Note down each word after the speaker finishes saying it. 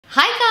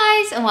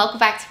Hi guys, and welcome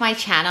back to my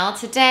channel.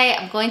 Today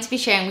I'm going to be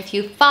sharing with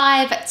you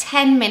 5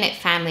 10-minute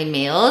family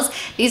meals.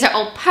 These are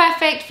all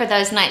perfect for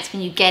those nights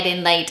when you get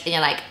in late and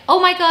you're like, oh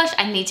my gosh,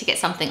 I need to get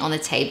something on the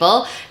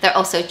table. They're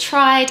also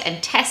tried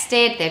and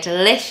tested, they're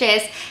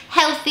delicious,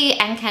 healthy,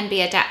 and can be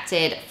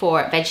adapted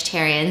for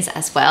vegetarians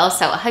as well.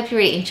 So I hope you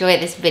really enjoy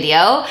this video.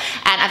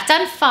 And I've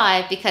done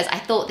 5 because I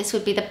thought this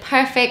would be the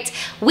perfect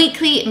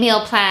weekly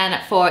meal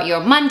plan for your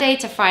Monday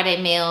to Friday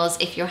meals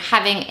if you're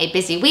having a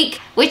busy week,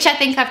 which I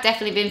think I've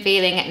definitely been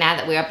feeling now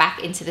that we are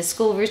back into the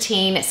school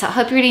routine. So I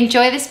hope you really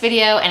enjoy this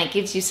video and it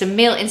gives you some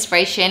meal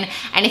inspiration.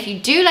 And if you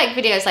do like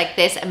videos like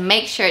this,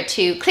 make sure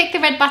to click the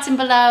red button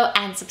below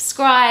and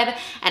subscribe,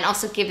 and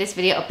also give this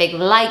video a big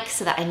like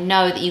so that I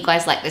know that you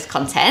guys like this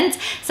content.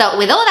 So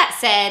with all that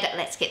said,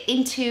 let's get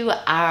into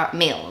our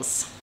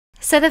meals.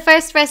 So the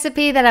first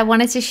recipe that I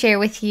wanted to share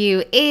with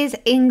you is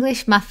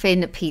English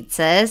muffin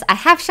pizzas. I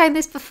have shown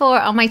this before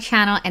on my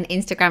channel and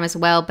Instagram as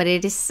well, but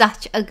it is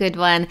such a good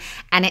one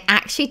and it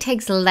actually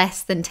takes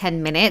less than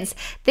 10 minutes.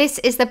 This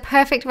is the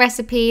perfect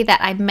recipe that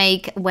I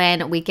make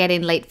when we get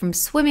in late from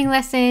swimming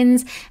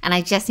lessons and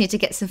I just need to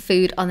get some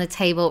food on the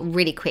table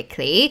really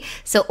quickly.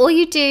 So all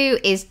you do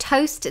is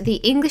toast the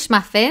English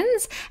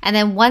muffins, and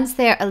then once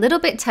they're a little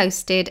bit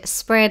toasted,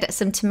 spread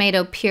some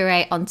tomato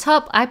puree on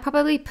top. I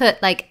probably put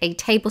like a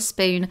tablespoon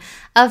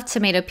of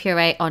tomato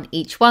puree on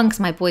each one because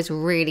my boys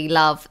really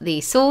love the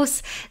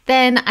sauce.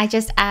 Then I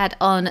just add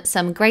on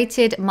some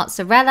grated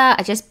mozzarella.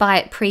 I just buy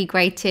it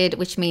pre-grated,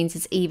 which means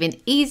it's even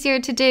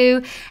easier to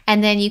do.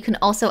 And then you can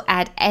also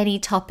add any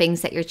toppings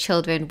that your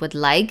children would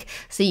like.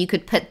 So you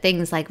could put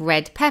things like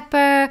red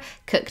pepper,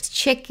 cooked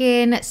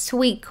chicken,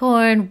 sweet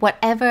corn,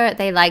 whatever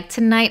they like.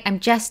 Tonight I'm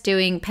just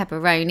doing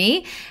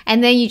pepperoni.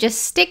 And then you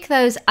just stick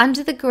those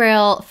under the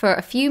grill for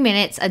a few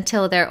minutes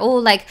until they're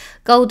all like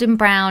golden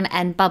brown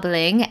and bubbling,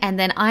 and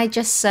then I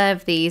just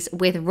serve these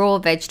with raw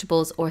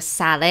vegetables or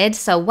salad.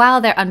 So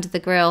while they're under the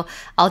grill,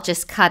 I'll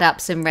just cut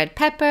up some red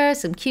pepper,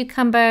 some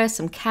cucumber,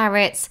 some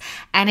carrots,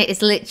 and it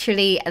is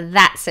literally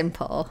that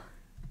simple.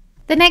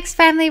 The next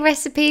family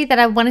recipe that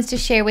I wanted to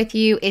share with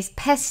you is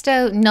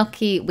pesto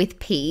gnocchi with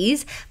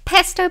peas.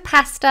 Pesto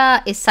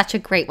pasta is such a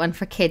great one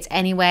for kids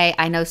anyway.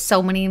 I know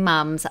so many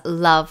mums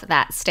love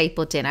that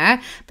staple dinner,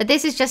 but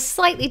this is just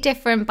slightly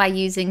different by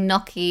using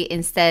gnocchi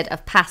instead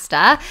of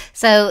pasta.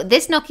 So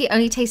this gnocchi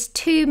only takes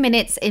 2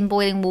 minutes in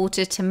boiling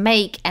water to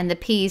make, and the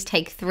peas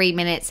take 3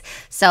 minutes.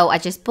 So I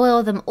just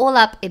boil them all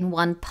up in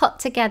one pot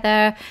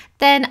together.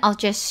 Then I'll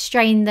just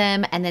strain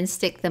them and then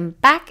stick them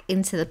back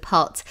into the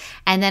pot.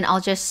 And then I'll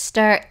just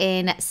stir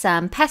in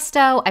some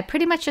pesto. I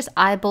pretty much just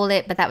eyeball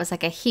it, but that was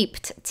like a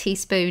heaped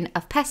teaspoon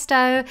of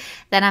pesto.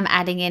 Then I'm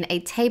adding in a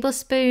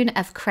tablespoon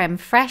of creme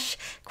fraiche.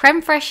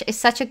 Creme fraiche is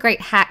such a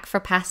great hack for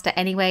pasta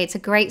anyway. It's a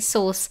great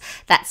sauce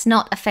that's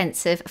not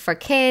offensive for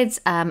kids.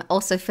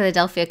 Also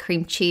Philadelphia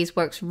cream cheese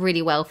works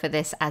really well for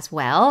this as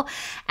well.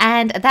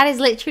 And that is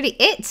literally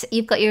it.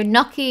 You've got your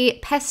gnocchi,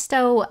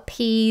 pesto,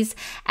 peas,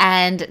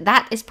 and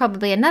that is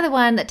probably another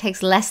one that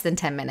takes less than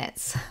 10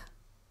 minutes.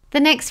 The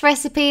next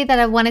recipe that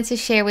I wanted to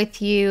share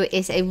with you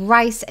is a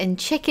rice and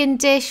chicken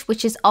dish,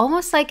 which is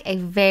almost like a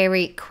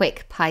very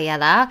quick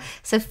paella.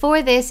 So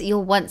for this,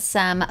 you'll want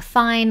some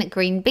fine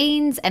green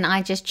beans, and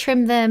I just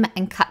trim them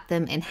and cut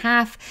them in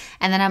half.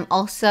 And then I'm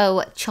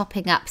also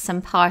chopping up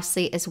some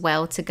parsley as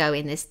well to go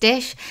in this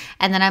dish.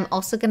 And then I'm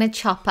also going to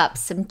chop up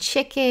some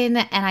chicken,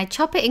 and I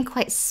chop it in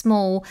quite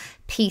small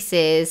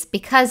pieces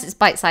because it's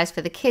bite-sized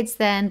for the kids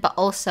then, but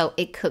also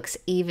it cooks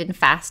even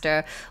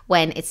faster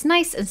when it's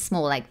nice and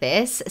small like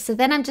this. So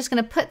then I'm just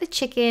going to put the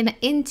chicken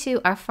into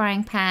our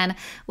frying pan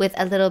with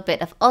a little bit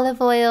of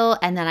olive oil,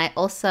 and then I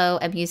also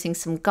am using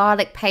some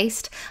garlic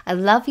paste. I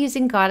love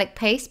using garlic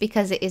paste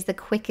because it is the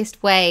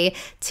quickest way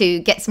to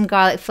get some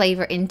garlic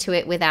flavor into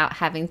it without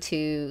having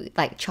to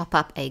like chop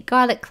up a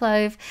garlic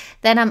clove.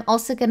 Then I'm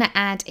also going to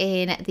add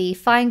in the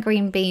fine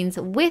green beans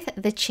with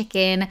the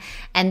chicken,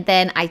 and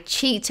then I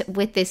cheat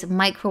with this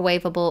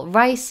microwavable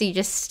rice. So you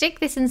just stick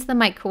this into the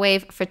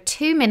microwave for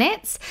 2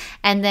 minutes,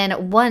 and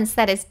then once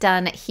that is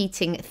done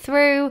heating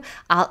through,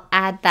 I'll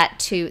add that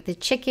to the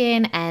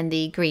chicken and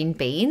the green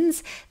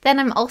beans. Then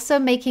I'm also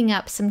making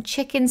up some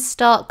chicken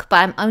stock, but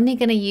I'm only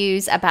going to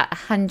use about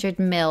 100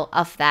 ml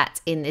of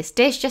that in this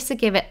dish just to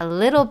give it a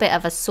little bit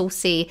of a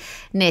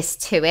sauciness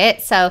to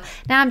it. So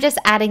now I'm just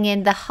adding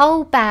in the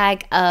whole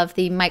bag of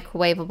the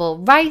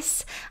microwavable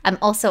rice. I'm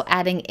also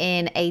adding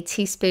in a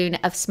teaspoon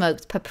of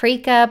smoked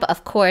paprika, but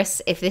of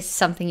course, if this is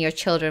something your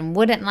children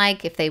wouldn't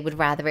like, if they would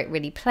rather it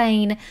really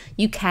plain,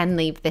 you can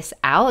leave this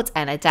out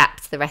and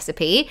adapt the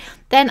recipe.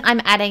 Then I'm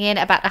adding in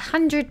about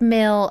 100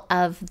 ml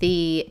of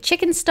the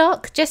chicken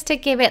stock just to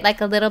give it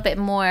like a little bit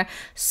more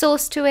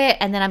sauce to it.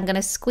 And then I'm going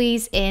to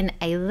squeeze in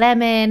a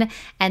lemon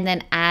and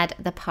then add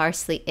the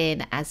parsley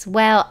in as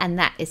well. And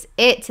that is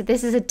it. So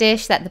this is a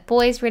dish that the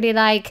boys really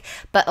like,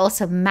 but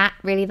also Matt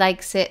really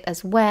likes it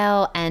as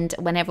well. And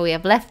whenever we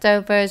have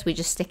leftovers, we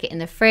just stick it in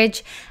the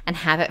fridge and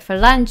have it for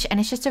lunch. And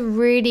it's just a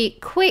really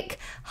quick,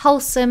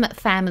 wholesome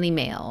family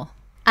meal.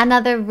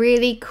 Another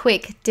really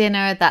quick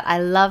dinner that I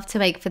love to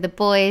make for the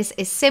boys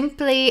is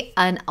simply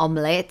an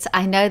omelette.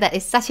 I know that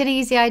is such an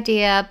easy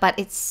idea, but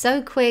it's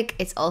so quick.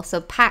 It's also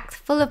packed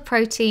full of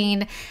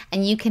protein,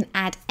 and you can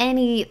add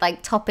any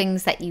like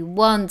toppings that you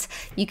want.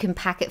 You can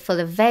pack it full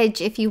of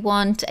veg if you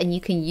want, and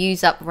you can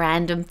use up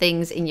random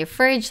things in your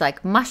fridge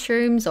like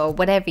mushrooms or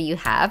whatever you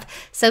have.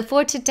 So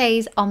for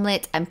today's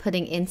omelette, I'm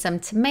putting in some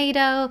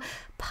tomato,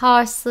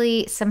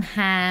 parsley, some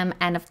ham,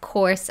 and of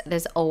course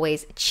there's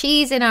always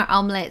cheese in our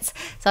omelets,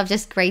 so I've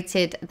just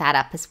grated that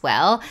up as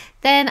well.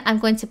 Then I'm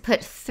going to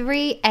put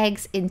 3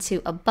 eggs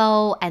into a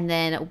bowl and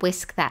then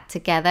whisk that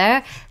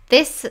together.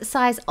 This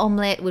size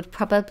omelette would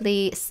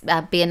probably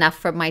be enough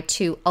for my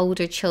 2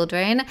 older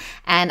children,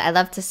 and I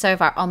love to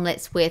serve our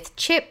omelettes with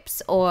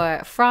chips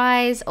or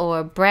fries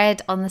or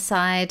bread on the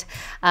side.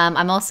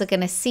 I'm also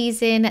going to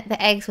season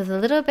the eggs with a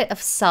little bit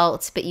of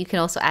salt, but you can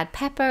also add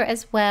pepper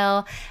as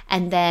well,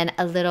 and then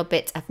a little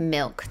bit of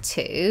milk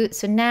too.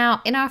 So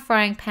now in our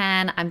frying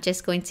pan, I'm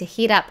just going to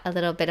heat up a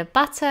little bit of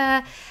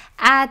butter,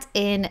 add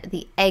in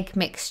the egg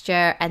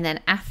mixture, and then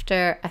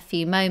after a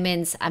few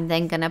moments I'm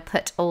then gonna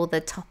put all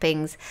the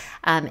toppings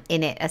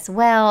in it as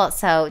well.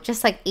 So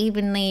just like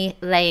evenly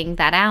laying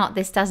that out.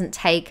 This doesn't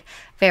take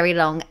very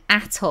long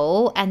at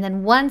all. And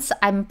then once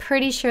I'm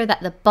pretty sure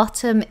that the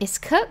bottom is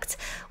cooked,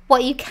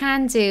 what you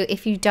can do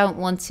if you don't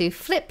want to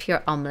flip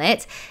your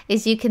omelette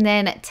is you can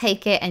then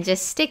take it and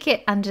just stick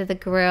it under the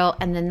grill,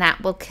 and then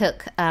that will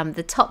cook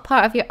the top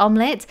part of your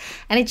omelette.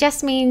 And it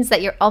just means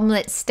that your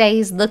omelette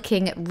stays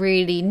looking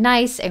really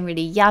nice and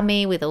really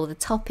yummy with all the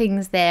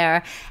toppings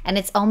there. And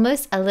it's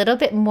almost a little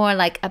bit more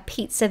like a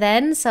pizza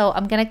then. So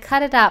I'm going to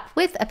cut it up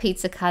with a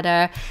pizza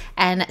cutter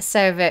and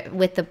serve it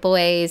with the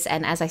boys.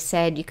 And as I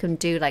said, you can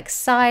do like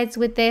sides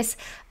with this,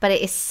 but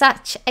it is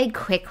such a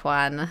quick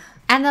one.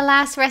 And the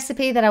last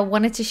recipe that I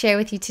wanted to share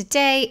with you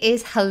today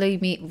is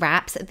halloumi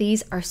wraps.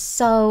 These are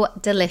so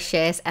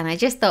delicious, and I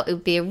just thought it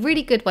would be a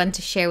really good one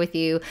to share with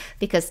you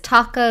because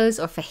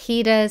tacos or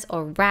fajitas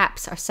or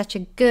wraps are such a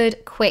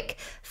good, quick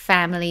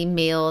family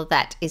meal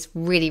that is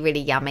really, really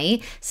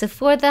yummy. So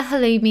for the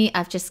halloumi,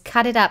 I've just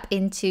cut it up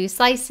into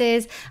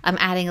slices. I'm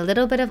adding a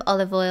little bit of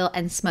olive oil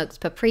and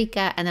smoked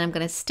paprika, and then I'm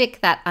going to stick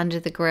that under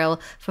the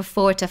grill for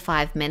 4 to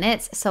 5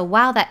 minutes. So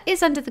while that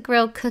is under the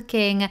grill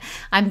cooking,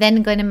 I'm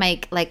then going to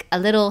make like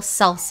a little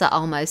salsa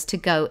almost to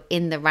go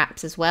in the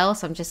wraps as well.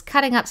 So I'm just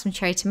cutting up some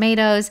cherry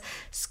tomatoes,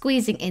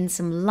 squeezing in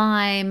some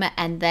lime,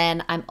 and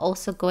then I'm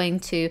also going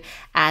to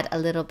add a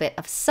little bit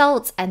of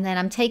salt, and then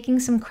I'm taking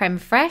some creme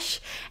fraiche,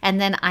 and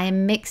then I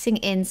am mixing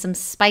in some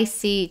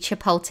spicy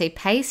chipotle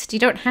paste. You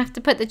don't have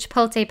to put the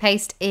chipotle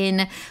paste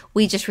in.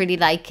 We just really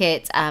like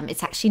it.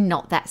 It's actually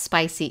not that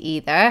spicy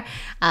either.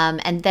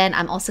 And then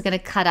I'm also going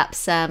to cut up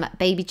some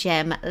baby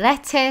gem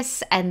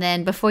lettuce, and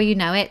then before you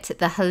know it,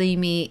 the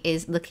halloumi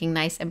is looking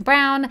nice and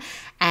brown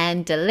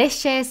and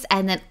delicious.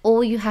 And then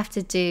all you have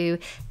to do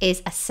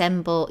is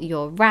assemble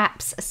your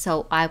wraps.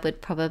 So I would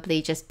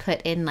probably just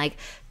put in like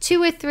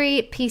 2 or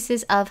 3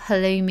 pieces of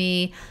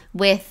halloumi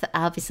with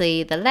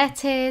obviously the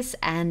lettuce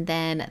and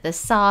then the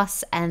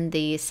sauce and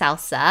the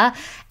salsa.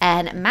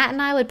 And Matt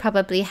and I would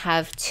probably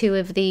have 2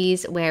 of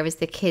these, whereas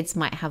the kids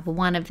might have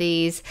 1 of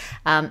these.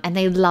 And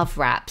they love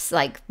wraps.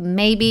 Like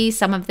maybe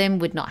some of them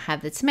would not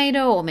have the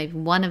tomato, or maybe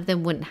one of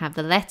them wouldn't have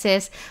the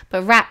lettuce.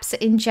 But wraps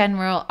in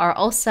general are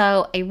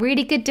also a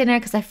really good dinner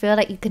because I feel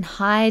like you can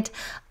hide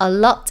a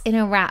lot in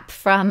a wrap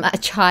from a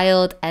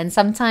child, and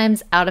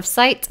sometimes out of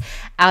sight,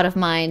 out of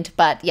mind.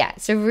 But yeah,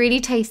 it's a really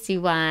tasty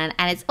one,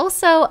 and it's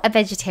also a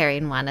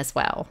vegetarian one as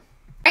well.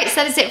 Alright,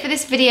 so that is it for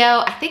this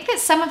video. I think that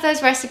some of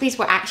those recipes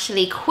were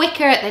actually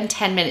quicker than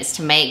 10 minutes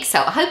to make, so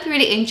I hope you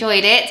really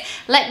enjoyed it.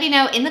 Let me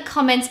know in the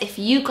comments if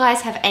you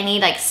guys have any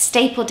like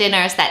staple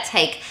dinners that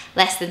take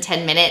less than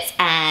 10 minutes,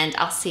 and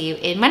I'll see you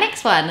in my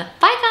next one.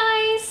 Bye guys!